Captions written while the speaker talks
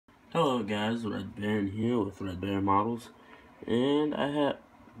Hello guys, Red Baron here with Red Baron Models, and I have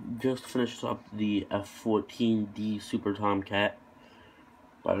just finished up the F-14D Super Tomcat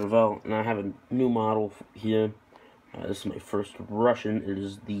by Revell, and I have a new model here. This is my first Russian. It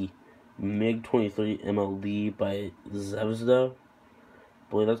is the MiG-23 MLD by Zevzda. I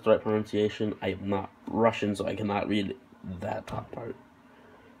believe that's the right pronunciation. I am not Russian, so I cannot read that top part.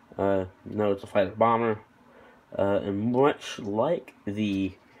 No, it's a fighter bomber, and much like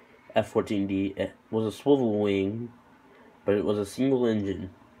the F-14D, it was a swivel wing, but it was a single engine.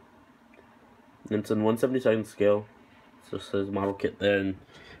 And it's in 1/72nd scale. So it says model kit there, and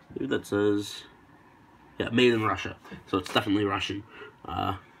that says, yeah, made in Russia. So it's definitely Russian.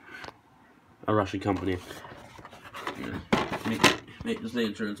 A Russian company. Make this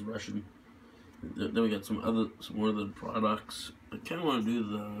insurance Russian. Then we got some more of the products. I kind of want to do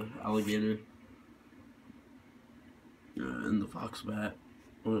the alligator and the fox bat.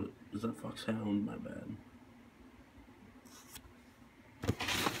 Or is that foxhound? My bad.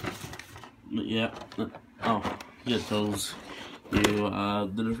 But yeah. Oh, yeah, it tells you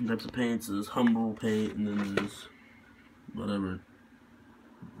the different types of paints. There's Humble paint, and then there's whatever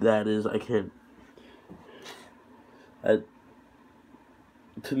that is. I can't. To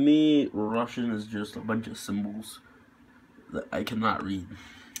me, Russian is just a bunch of symbols that I cannot read.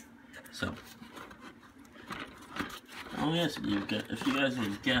 So. Oh yes, if you guys were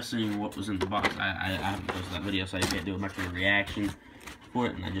guessing what was in the box, I haven't posted that video, so I can't do much of a reaction for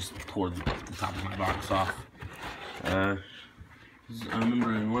it, and I just tore the top of my box off. I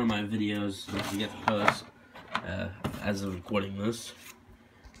remember in one of my videos that I get to post, as of recording this,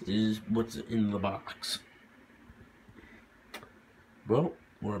 is what's in the box. Well,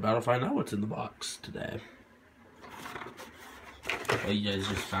 we're about to find out what's in the box today. Well, you guys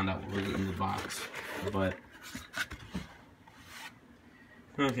just found out what was in the box, but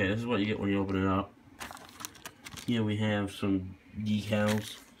okay, this is what you get when you open it up. Here we have some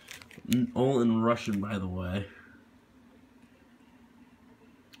decals, all in Russian, by the way.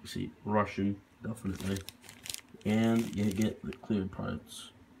 See, Russian, definitely. And you get the cleared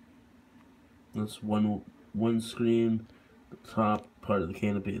parts. That's one screen, the top part of the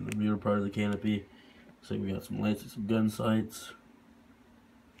canopy, and the rear part of the canopy. So we got some lights and some gun sights.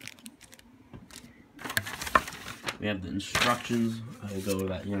 We have the instructions. I'll go over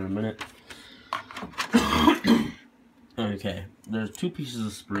that here in a minute. Okay, there's two pieces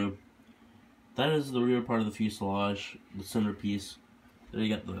of sprue. That is the rear part of the fuselage, the centerpiece. Then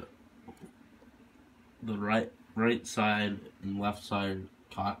you got the right side and left side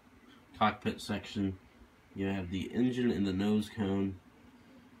cockpit section. You have the engine and the nose cone.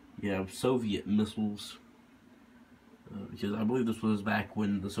 You have Soviet missiles. Because I believe this was back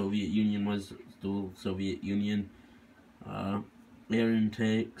when the Soviet Union was still Soviet Union. Air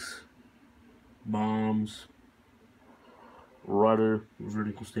intakes, bombs, rudder,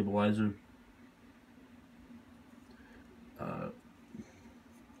 vertical stabilizer,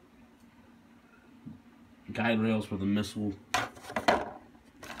 guide rails for the missile.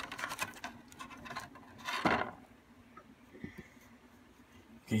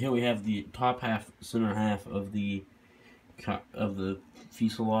 Okay, here we have the top half, center half of the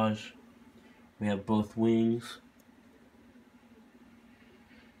fuselage. We have both wings.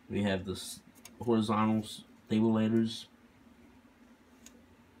 We have the horizontal stabilators,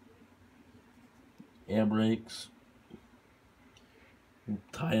 air brakes,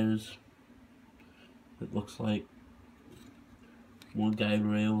 tires. It looks like more guide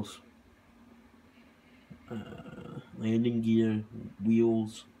rails, landing gear,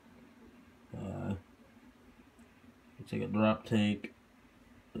 wheels. Looks like a drop tank,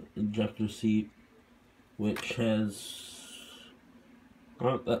 ejector seat, which has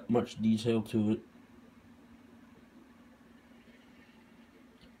not that much detail to it.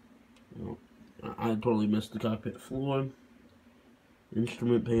 I totally missed the cockpit floor.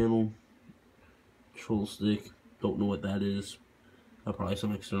 Instrument panel. Control stick. Don't know what that is. Probably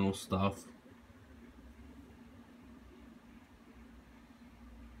some external stuff.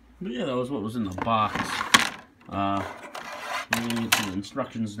 But yeah, that was what was in the box. We're gonna get to the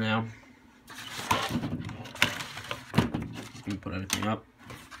instructions now. Let me put everything up.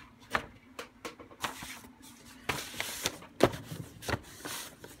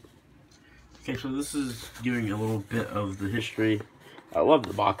 Okay, so this is giving a little bit of the history. I love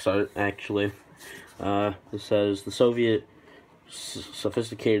the box art, actually. It says the Soviet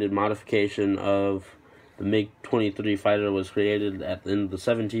sophisticated modification of the MiG-23 fighter was created at the end of the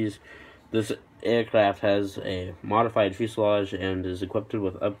 70s. This aircraft has a modified fuselage and is equipped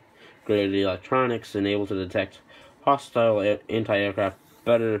with upgraded electronics and able to detect hostile anti-aircraft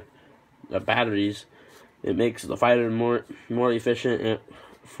better batteries. It makes the fighter more efficient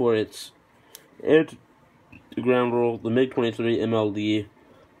for its ground rule. The MiG-23 MLD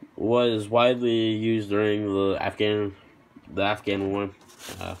was widely used during the Afghan War,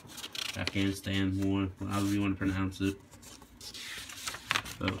 Afghanistan War, however you want to pronounce it.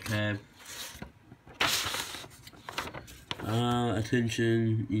 Okay.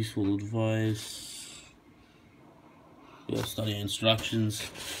 Attention, useful advice. Yeah, study instructions.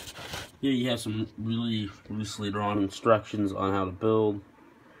 Here you have some really loosely drawn instructions on how to build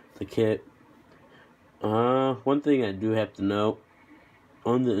the kit. One thing I do have to note,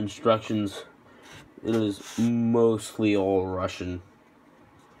 on the instructions, it is mostly all Russian.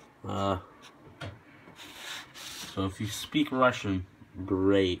 So if you speak Russian,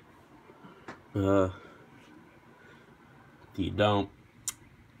 great. If you don't,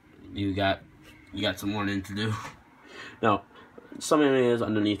 you got some learning to do. Now, some areas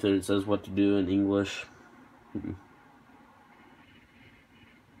underneath it says what to do in English.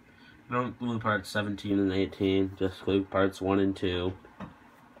 Don't include parts 17 and 18, just include parts 1 and 2.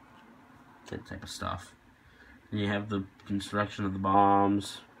 That type of stuff. And you have the construction of the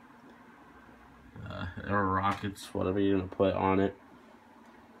bombs, or rockets, whatever you're going to put on it.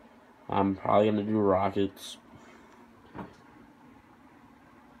 I'm probably going to do rockets.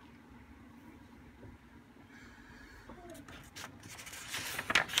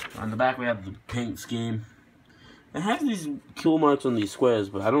 On the back we have the paint scheme. It has these kill marks on these squares,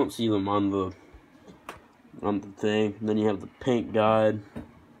 but I don't see them on the thing. And then you have the paint guide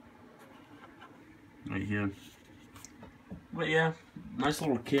right here. But yeah, nice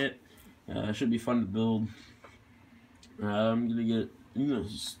little kit. Should be fun to build. I'm gonna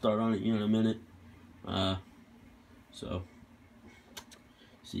start on it in a minute. So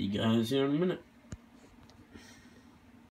see you guys here in a minute.